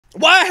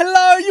Why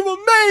hello you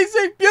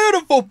amazing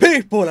beautiful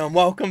people, and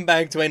welcome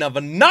back to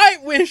another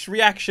Nightwish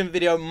reaction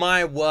video.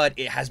 My word,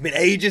 it has been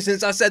ages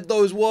since I said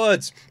those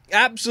words.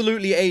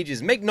 Absolutely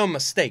ages, make no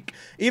mistake.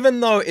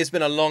 Even though it's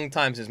been a long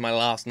time since my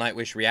last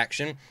Nightwish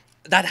reaction,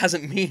 that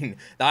doesn't mean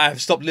that I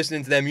have stopped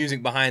listening to their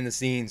music behind the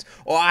scenes,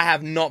 or I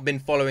have not been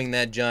following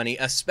their journey,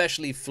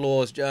 especially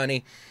Floor's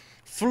journey.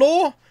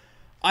 Floor,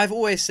 I've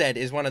always said,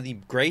 is one of the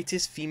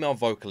greatest female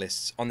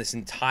vocalists on this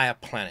entire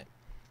planet.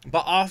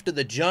 But after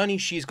the journey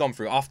she's gone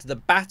through, after the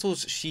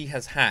battles she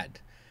has had,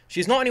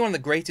 she's not only one of the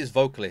greatest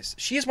vocalists,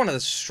 she is one of the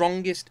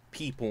strongest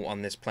people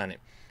on this planet.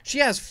 She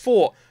has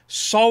fought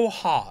so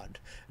hard.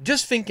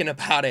 Just thinking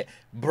about it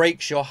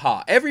breaks your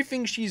heart.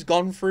 Everything she's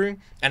gone through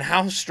and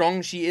how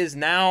strong she is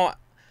now,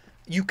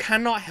 you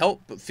cannot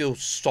help but feel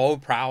so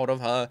proud of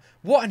her.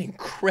 What an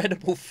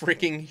incredible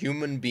freaking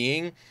human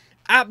being.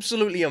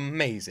 Absolutely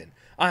amazing.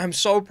 I am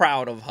so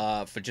proud of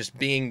her for just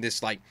being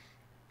this, like,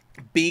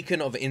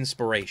 beacon of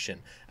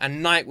inspiration.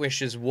 And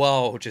Nightwish as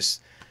well,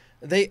 just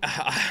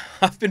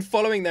I've been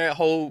following their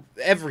whole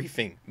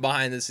everything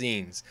behind the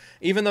scenes,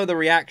 even though the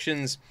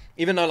reactions,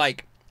 even though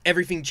like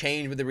everything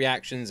changed with the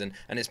reactions, and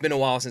it's been a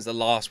while since the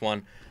last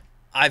one,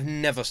 I've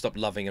never stopped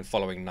loving and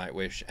following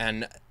Nightwish,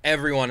 and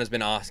everyone has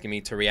been asking me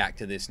to react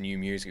to this new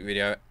music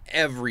video,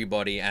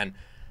 everybody, and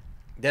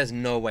there's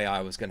no way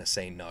I was gonna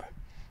say no.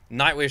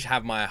 Nightwish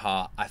have my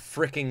heart. I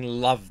freaking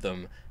love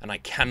them, and I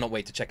cannot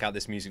wait to check out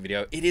this music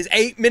video. It is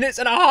 8.5 minutes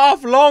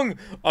long.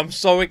 I'm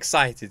so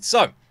excited.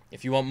 So,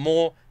 if you want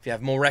more, if you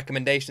have more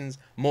recommendations,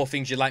 more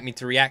things you'd like me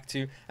to react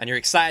to, and you're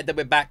excited that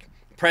we're back,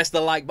 press the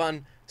like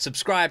button,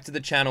 subscribe to the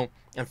channel,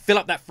 and fill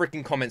up that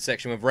freaking comment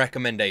section with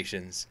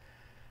recommendations.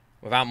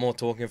 Without more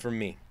talking from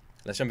me,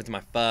 let's jump into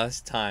my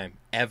first time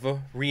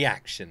ever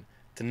reaction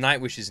to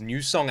Nightwish's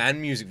new song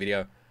and music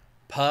video,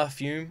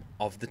 Perfume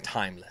of the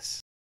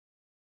Timeless.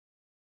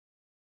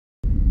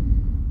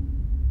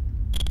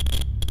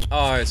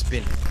 Oh, it's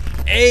been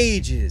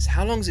ages.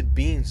 How long has it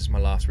been since my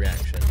last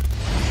reaction?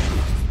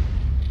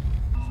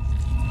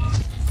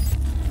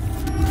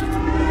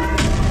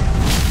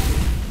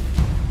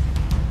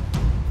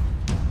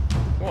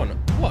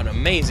 What an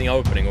amazing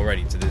opening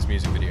already to this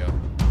music video.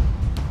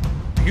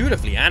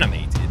 Beautifully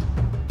animated.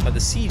 Like, the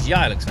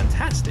CGI looks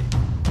fantastic.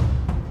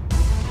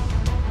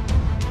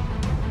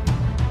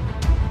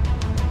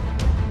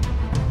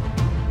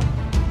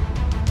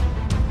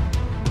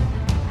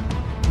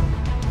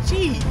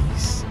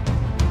 Jeez.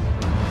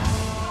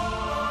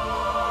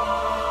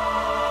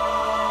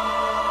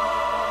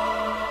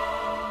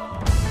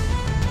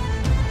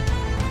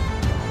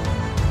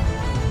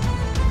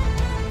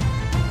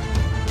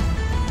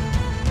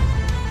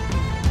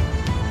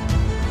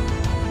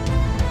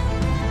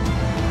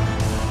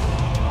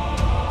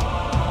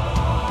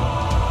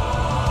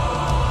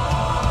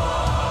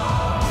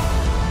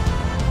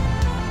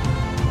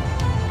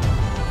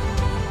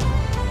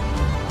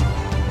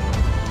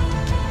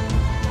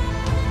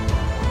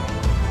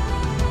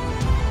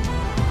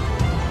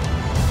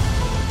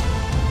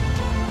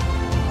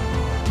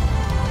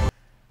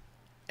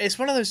 It's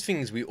one of those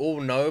things we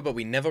all know, but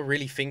we never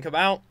really think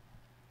about.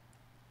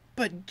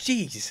 But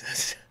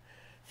Jesus,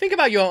 think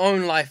about your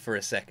own life for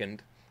a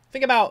second.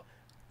 Think about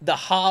the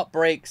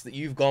heartbreaks that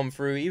you've gone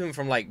through, even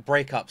from like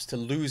breakups to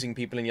losing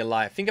people in your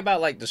life. Think about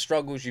like the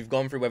struggles you've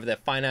gone through, whether they're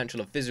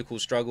financial or physical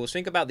struggles.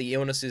 Think about the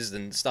illnesses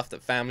and stuff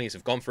that families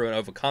have gone through and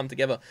overcome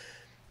together.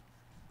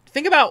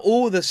 Think about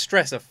all the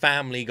stress a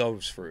family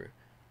goes through.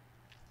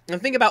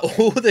 And think about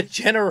all the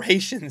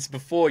generations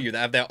before you that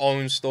have their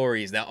own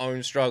stories, their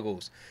own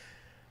struggles.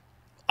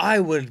 I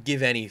would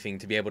give anything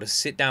to be able to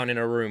sit down in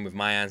a room with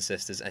my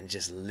ancestors and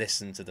just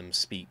listen to them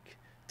speak.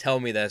 Tell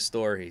me their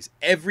stories.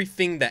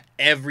 Everything that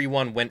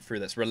everyone went through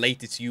that's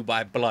related to you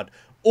by blood.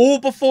 All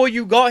before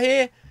you got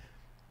here.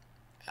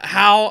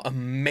 How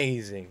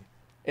amazing.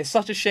 It's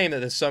such a shame that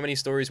there's so many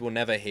stories we'll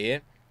never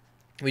hear.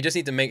 We just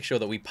need to make sure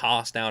that we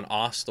pass down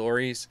our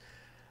stories,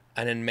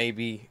 and then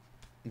maybe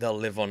they'll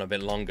live on a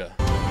bit longer.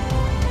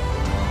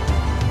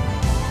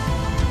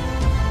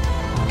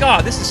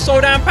 God, this is so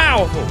damn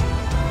powerful.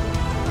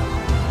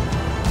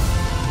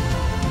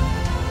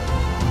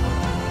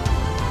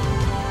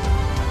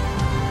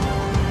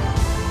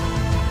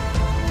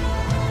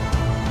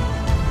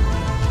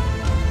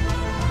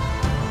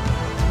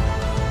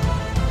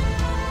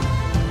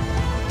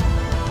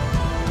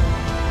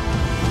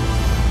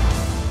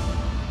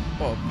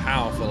 What a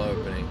powerful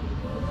opening.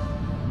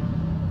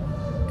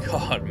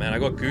 God, man, I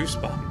got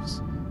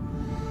goosebumps.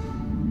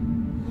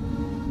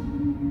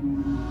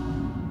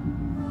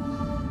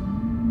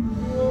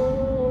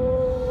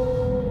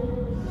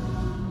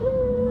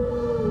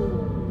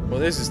 Well,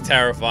 this is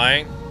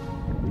terrifying.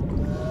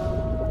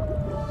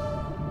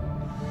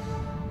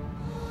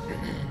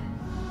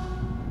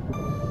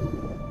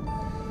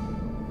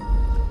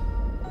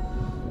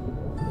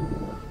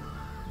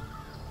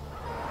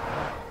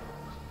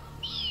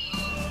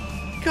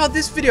 God,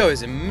 this video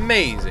is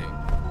amazing.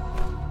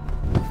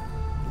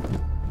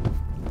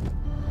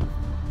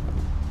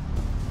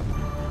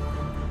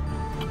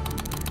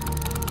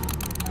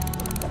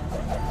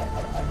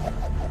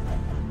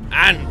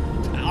 and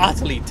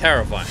utterly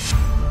terrifying.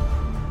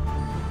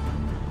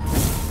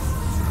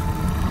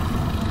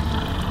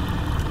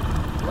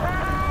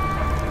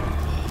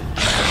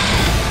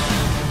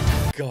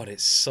 God,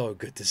 it's so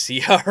good to see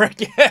her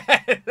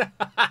again.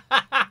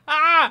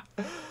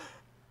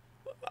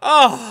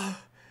 Oh,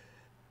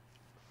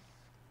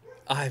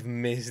 I've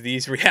missed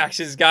these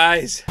reactions,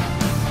 guys.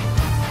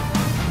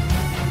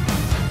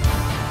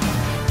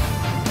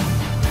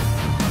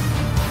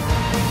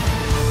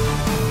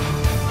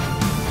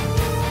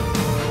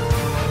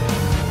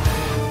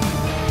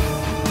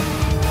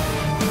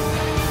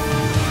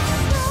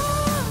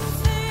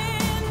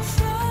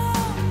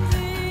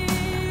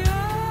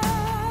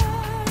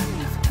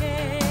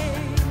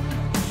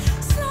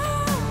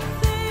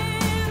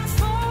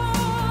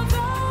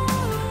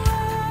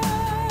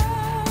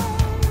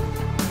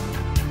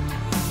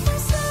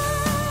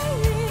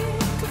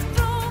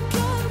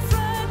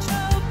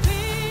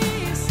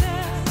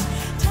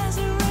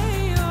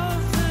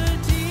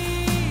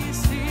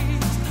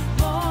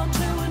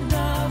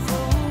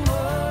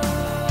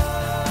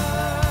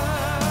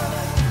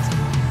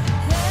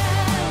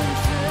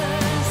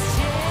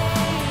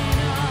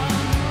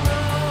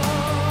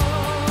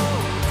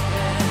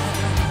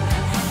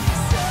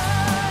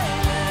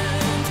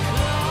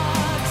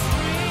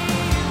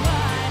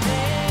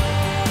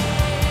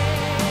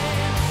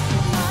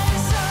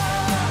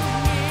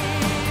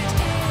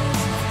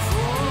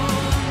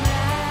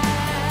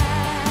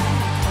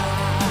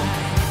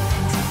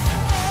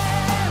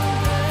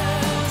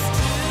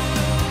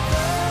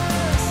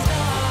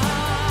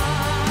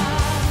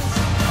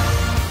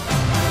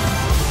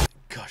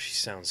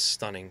 Sounds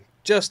stunning,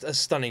 just as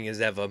stunning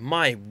as ever.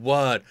 My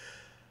word,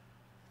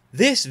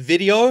 this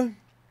video,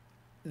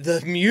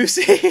 the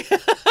music,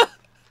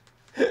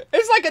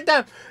 it's like a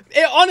damn,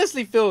 it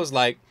honestly feels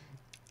like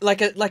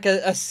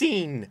a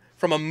scene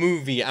from a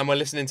movie, and we're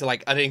listening to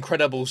like an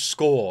incredible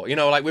score, you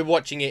know, like we're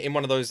watching it in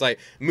one of those like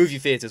movie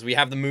theaters. We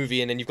have the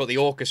movie and then you've got the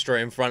orchestra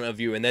in front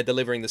of you and they're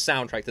delivering the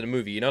soundtrack to the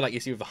movie, you know, like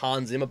you see with the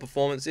Hans Zimmer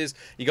performances.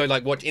 You go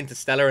like watch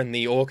Interstellar and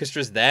the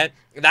orchestra's there.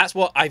 That's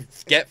what I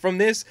get from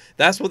this.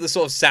 That's what the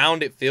sort of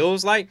sound it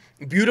feels like.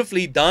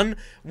 Beautifully done.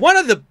 One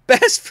of the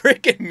best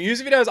freaking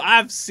music videos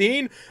I've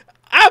seen.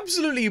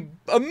 Absolutely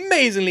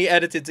amazingly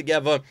edited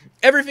together.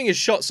 Everything is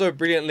shot so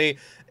brilliantly.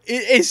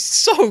 It is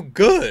so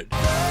good.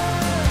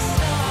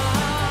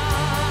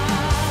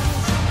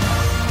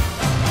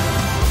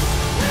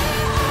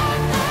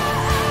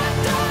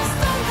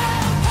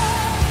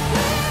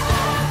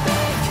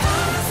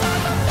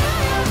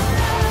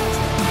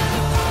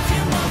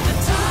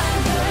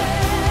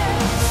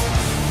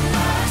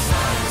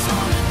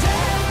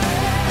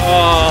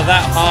 Oh,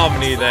 that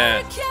harmony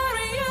there.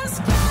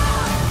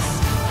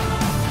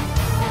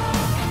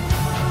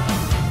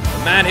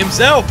 The man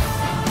himself.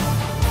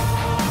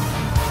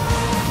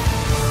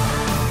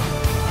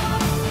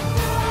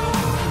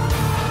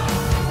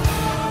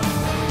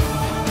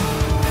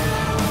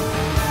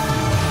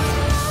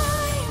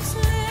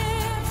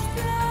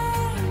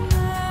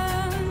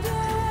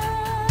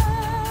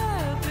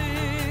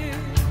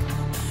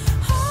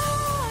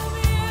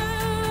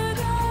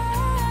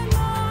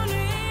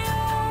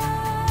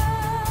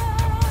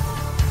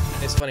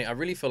 It's funny, I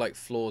really feel like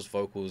Floor's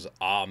vocals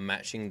are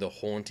matching the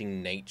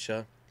haunting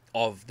nature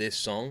of this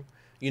song.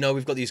 You know,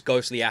 we've got these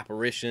ghostly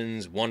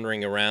apparitions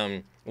wandering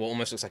around what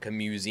almost looks like a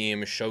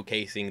museum,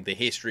 showcasing the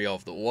history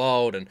of the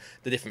world and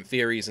the different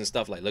theories and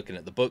stuff, like looking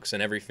at the books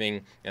and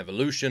everything,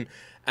 evolution.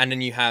 And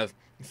then you have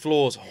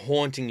Floor's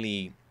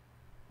hauntingly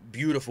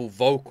beautiful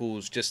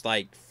vocals, just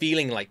like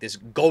feeling like this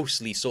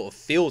ghostly sort of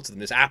feel to them,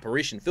 this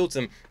apparition feel to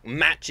them,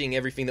 matching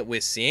everything that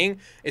we're seeing.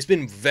 It's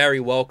been very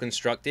well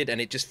constructed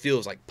and it just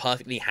feels like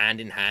perfectly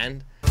hand in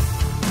hand.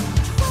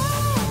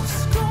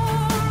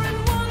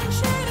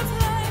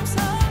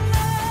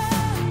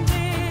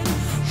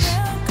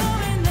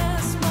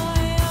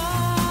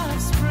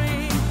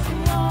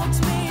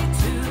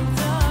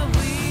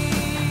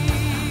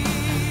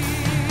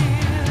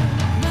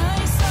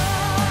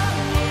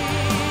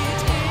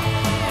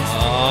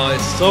 Oh,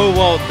 it's so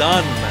well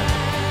done, man.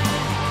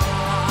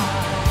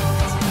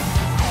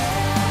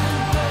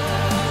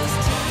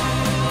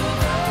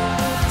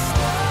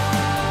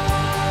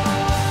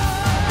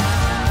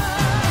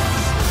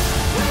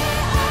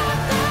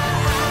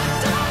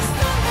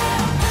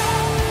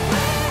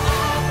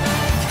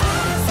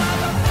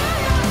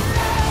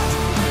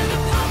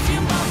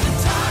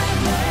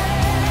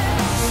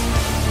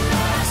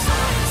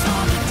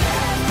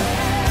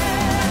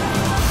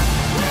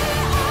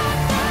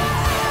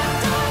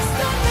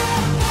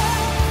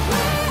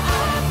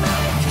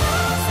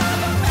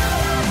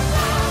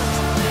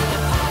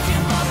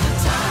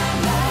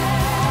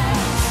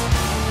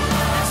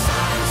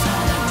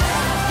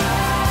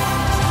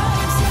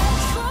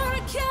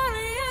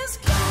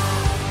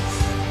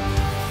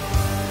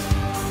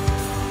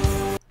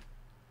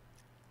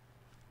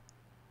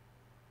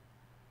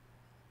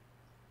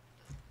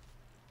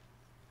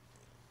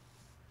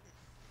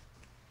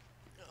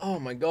 Oh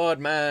my god,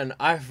 man.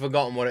 I've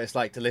forgotten what it's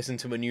like to listen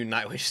to a new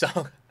Nightwish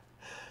song.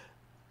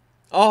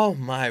 Oh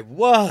my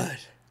word.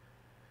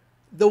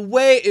 The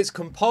way it's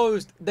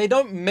composed, they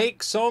don't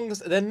make songs.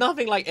 They're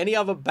nothing like any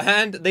other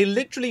band. They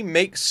literally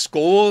make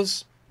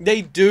scores.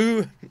 They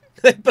do.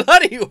 They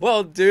bloody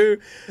well do.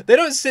 They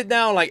don't sit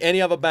down like any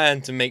other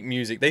band to make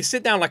music. They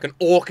sit down like an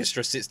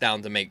orchestra sits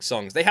down to make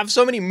songs. They have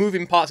so many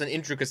moving parts and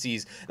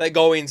intricacies that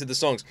go into the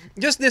songs.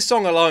 Just this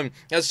song alone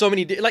has so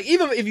many... Like,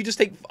 even if you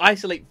just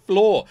isolate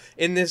Floor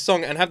in this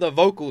song and have the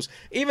vocals,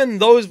 even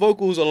those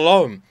vocals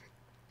alone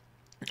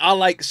are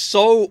like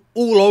so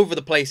all over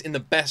the place in the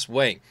best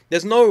way.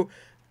 There's no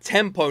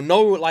tempo,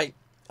 no like...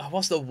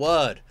 what's the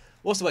word?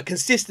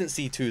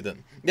 Consistency to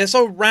them. They're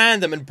so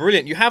random and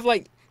brilliant. You have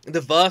like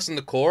the verse and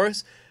the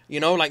chorus, you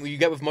know, like you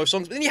get with most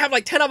songs, but then you have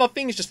like 10 other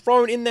things just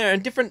thrown in there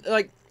and different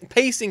like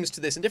pacings to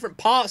this and different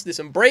parts to this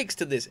and breaks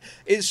to this.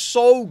 It's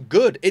so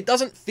good. It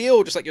doesn't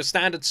feel just like your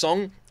standard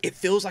song. It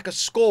feels like a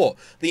score.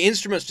 The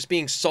instruments just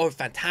being so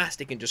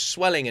fantastic and just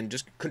swelling and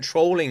just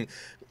controlling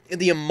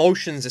the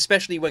emotions,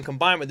 especially when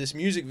combined with this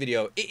music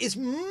video. It is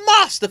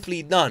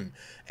masterfully done.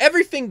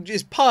 Everything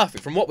is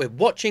perfect from what we're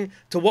watching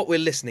to what we're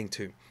listening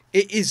to.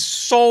 It is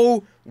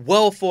so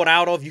well thought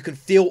out of. You can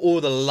feel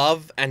all the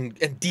love and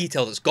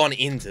detail that's gone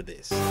into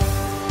this.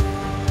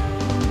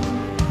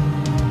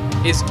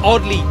 It's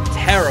oddly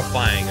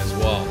terrifying as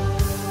well.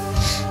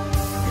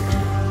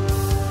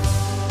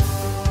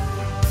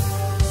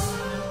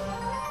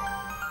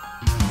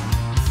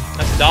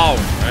 That's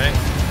Darwin,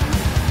 right?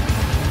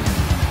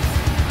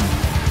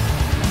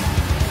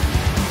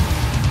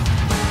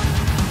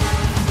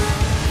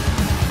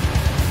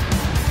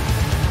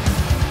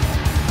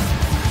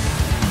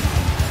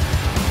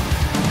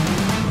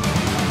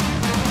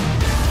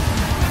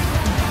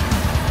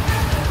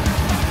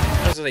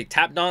 Like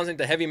tap dancing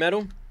to heavy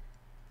metal.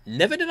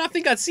 Never did I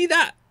think I'd see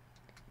that.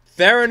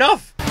 Fair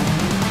enough.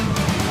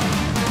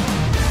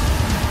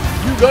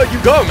 You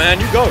go, man,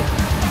 you go.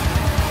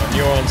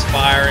 Neurons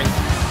firing.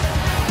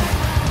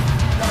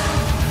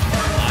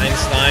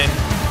 Einstein.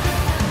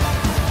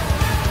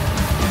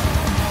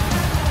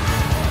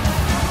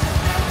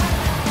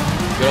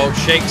 Good old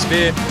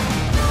Shakespeare.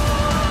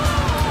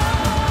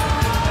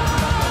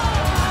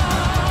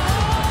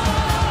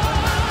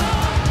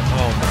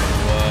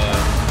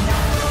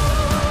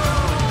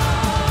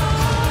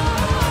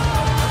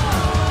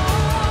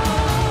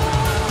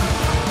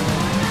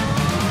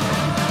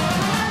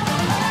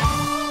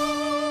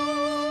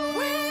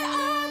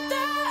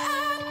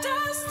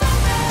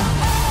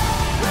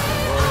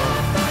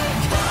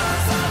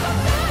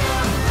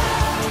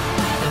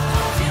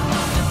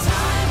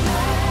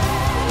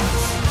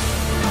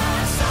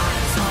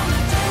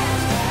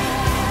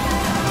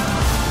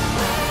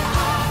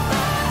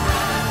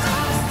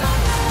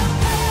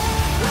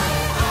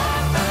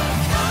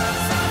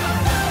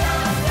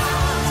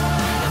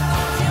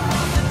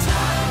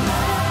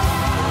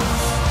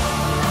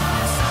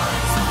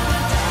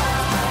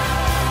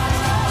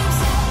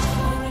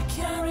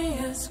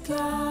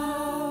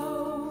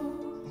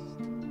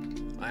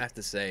 I have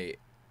to say,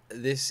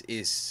 this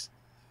is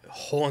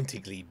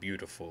hauntingly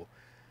beautiful.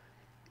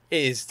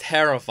 It is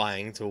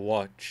terrifying to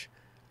watch.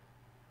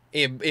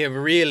 It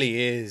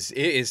really is. It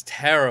is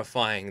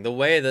terrifying. The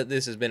way that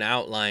this has been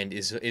outlined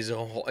is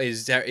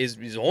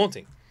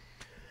haunting.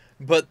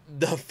 But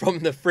from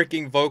the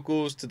freaking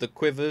vocals to the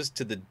quivers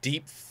to the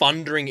deep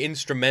thundering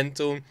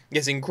instrumental,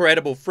 this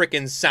incredible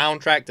freaking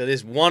soundtrack to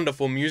this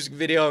wonderful music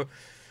video,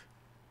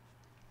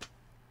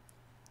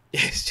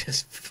 it's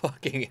just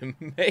fucking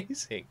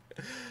amazing.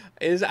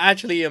 It is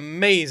actually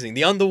amazing.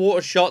 The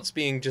underwater shots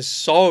being just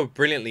so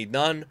brilliantly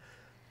done.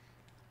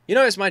 You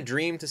know, it's my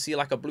dream to see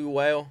like a blue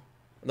whale.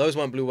 Those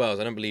weren't blue whales,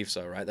 I don't believe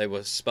so, right? They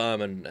were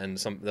sperm and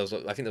some. There was, I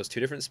think there was 2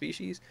 different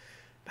species.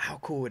 But how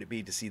cool would it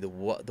be to see the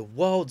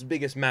world's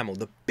biggest mammal,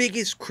 the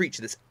biggest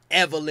creature that's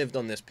ever lived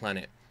on this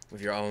planet,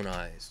 with your own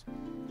eyes?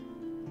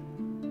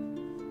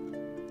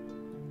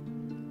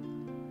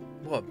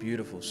 What a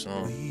beautiful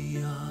song.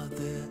 We are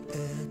their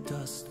air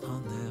dust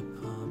on their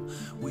palm.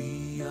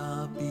 We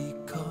are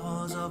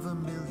because of a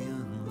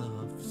million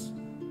loves.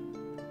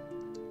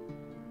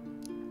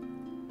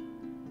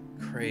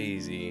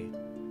 Crazy.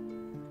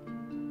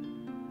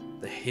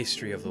 The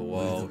history of the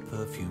world. We're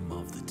the perfume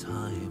of the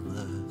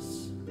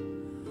timeless.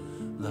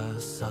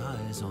 Last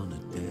sighs on a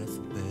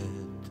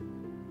deathbed.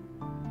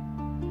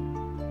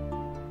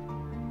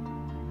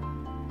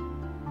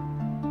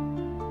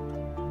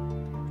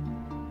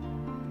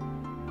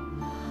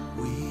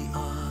 We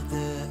are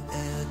their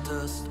air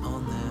dust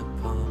on their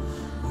palm.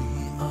 We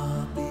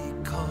are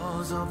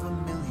because of a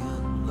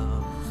million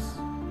loves.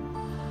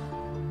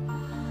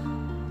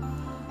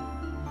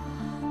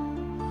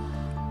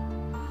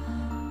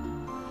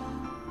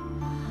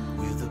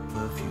 We're the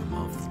perfume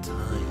of the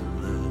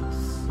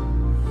timeless.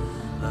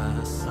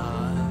 Last sighs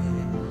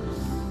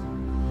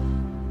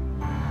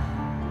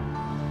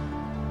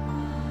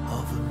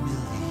of a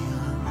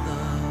million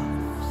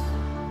loves.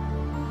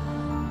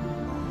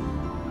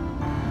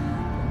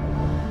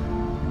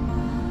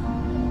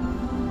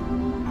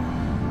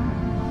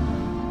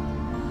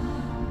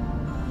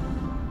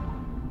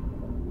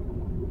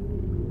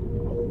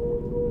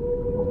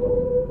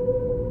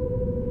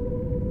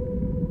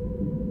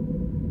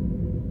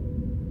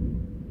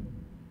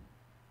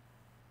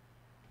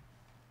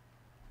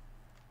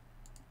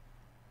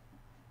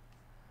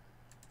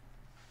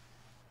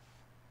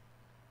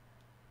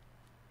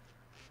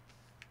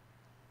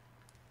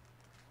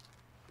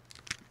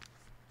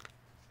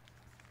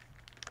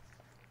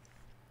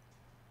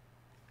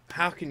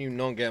 How can you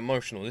not get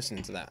emotional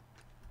listening to that?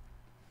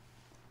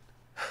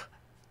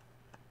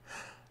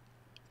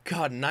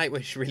 God,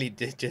 Nightwish really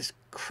did just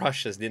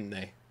crush us, didn't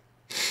they?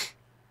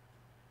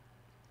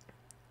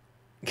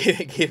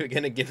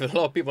 Gonna give a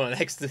lot of people an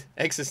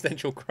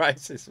existential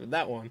crisis with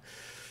that one.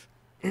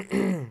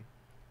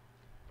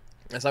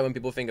 That's like when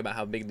people think about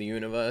how big the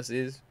universe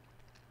is.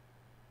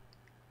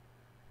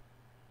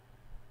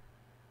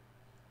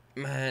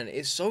 Man,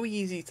 it's so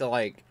easy to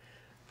like...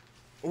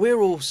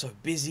 We're all so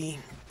busy,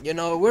 you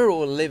know, we're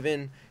all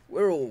living,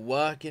 we're all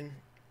working.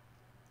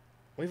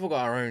 We've all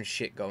got our own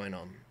shit going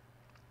on.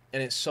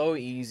 And it's so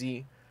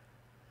easy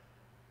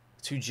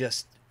to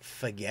just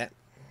forget.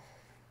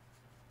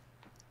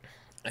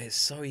 It's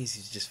so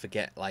easy to just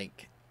forget,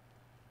 like,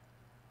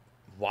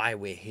 why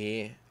we're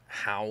here,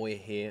 how we're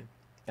here,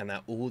 and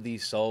that all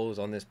these souls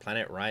on this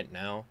planet right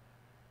now,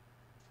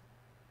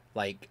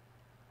 like,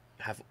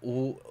 have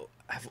all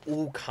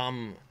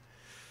come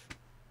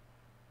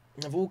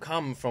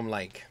from,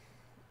 like,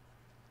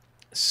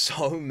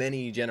 so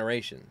many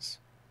generations.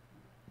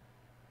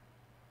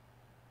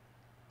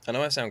 I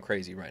know I sound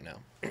crazy right now.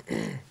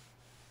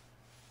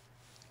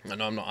 I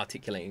know I'm not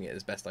articulating it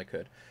as best I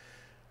could.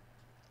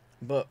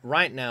 But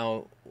right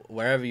now,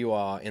 wherever you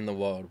are in the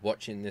world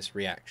watching this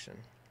reaction,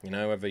 you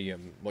know, whether you're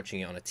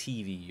watching it on a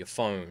TV, your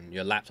phone,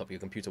 your laptop,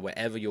 your computer,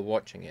 wherever you're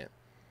watching it,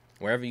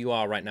 wherever you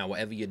are right now,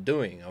 whatever you're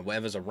doing, or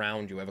whatever's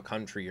around you, whatever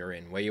country you're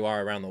in, where you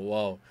are around the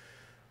world,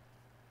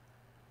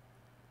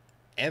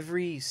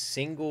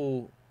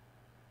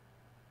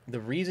 the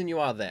reason you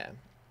are there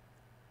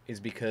is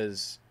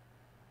because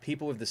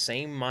people with the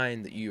same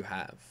mind that you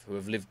have, who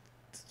have lived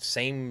the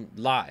same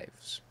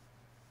lives,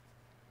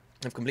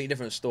 have completely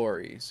different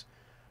stories,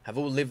 have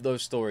all lived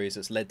those stories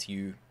that's led to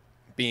you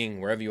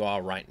being wherever you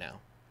are right now.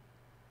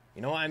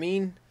 You know what I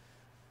mean?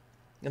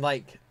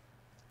 Like,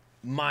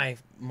 my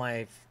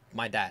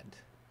dad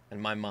and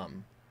my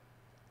mum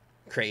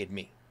created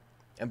me,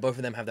 and both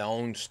of them have their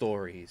own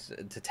stories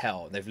to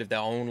tell. They've lived their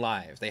own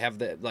lives. They have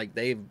the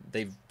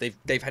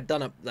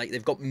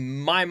they've got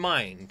my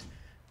mind.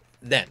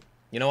 Then,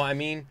 you know what I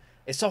mean?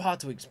 It's so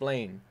hard to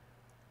explain.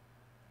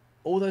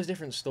 All those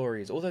different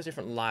stories, all those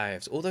different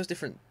lives, all those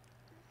different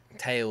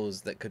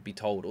tales that could be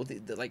told.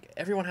 Like,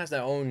 everyone has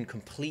their own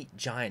complete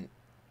giant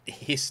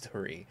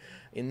history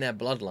in their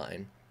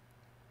bloodline.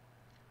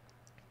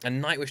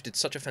 And Nightwish did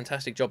such a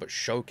fantastic job at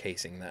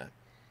showcasing that.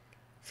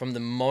 From the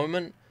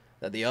moment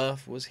that the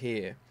earth was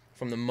here,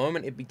 from the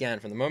moment it began,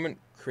 from the moment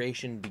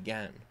creation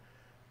began,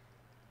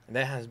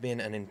 there has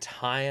been an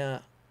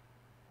entire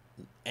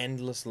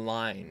endless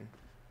line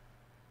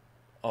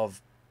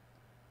of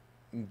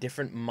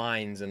different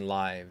minds and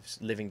lives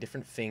living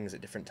different things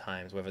at different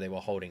times, whether they were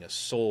holding a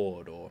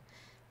sword or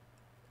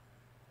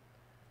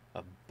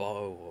a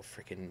bow or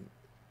freaking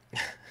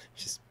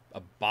just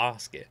a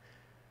basket,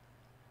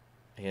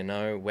 you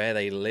know, where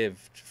they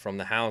lived, from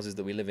the houses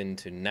that we live in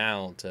to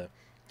now to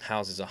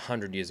houses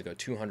 100 years ago,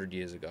 200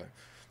 years ago,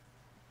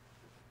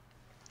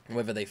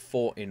 whether they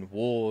fought in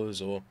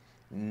wars or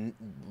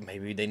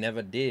maybe they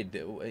never did,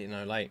 you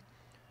know, like,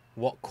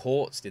 what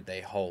courts did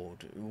they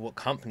hold, what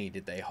company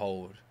did they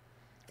hold,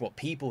 what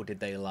people did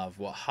they love?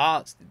 What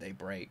hearts did they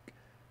break?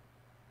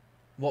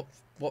 What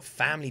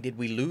family did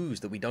we lose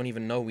that we don't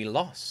even know we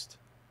lost?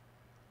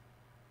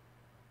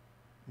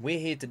 We're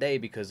here today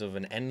because of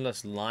an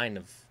endless line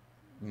of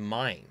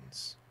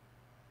minds.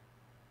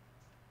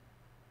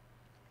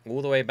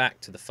 All the way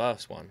back to the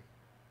first one.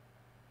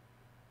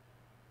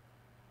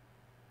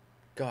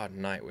 God,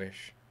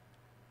 Nightwish.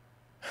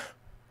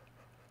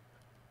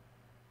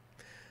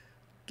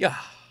 God,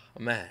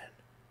 man.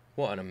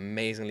 What an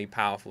amazingly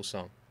powerful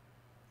song.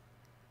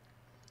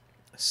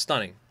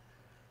 Stunning.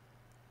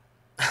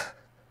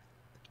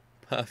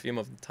 Perfume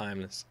of the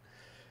timeless.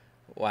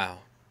 Wow.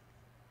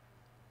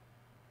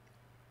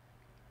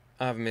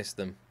 I've missed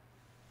them.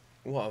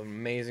 What an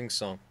amazing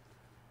song.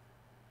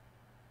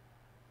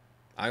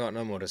 I got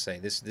no more to say.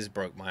 This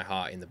broke my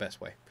heart in the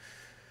best way.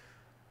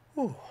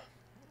 Whew.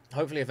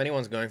 Hopefully, if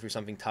anyone's going through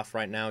something tough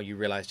right now, you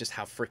realize just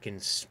how freaking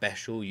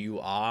special you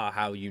are,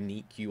 how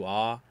unique you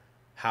are,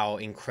 how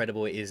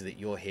incredible it is that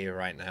you're here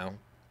right now.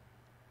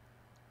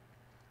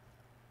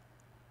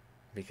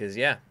 Because,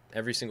 yeah,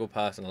 every single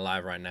person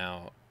alive right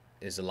now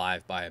is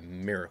alive by a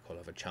miracle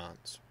of a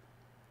chance.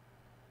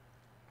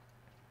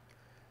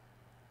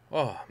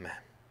 Oh, man.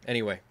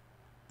 Anyway,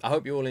 I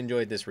hope you all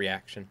enjoyed this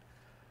reaction.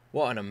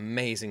 What an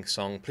amazing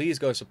song. Please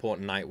go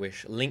support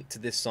Nightwish. Link to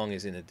this song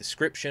is in the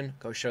description.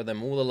 Go show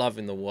them all the love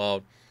in the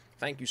world.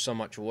 Thank you so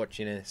much for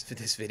watching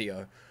this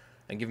video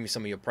and giving me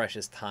some of your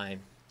precious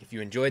time. If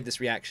you enjoyed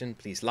this reaction,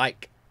 please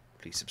like,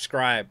 please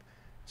subscribe,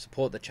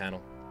 support the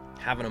channel.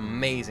 Have an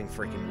amazing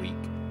freaking week.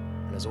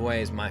 And as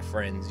always, my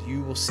friends,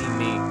 you will see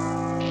me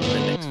in the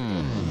next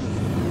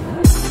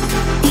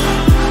video.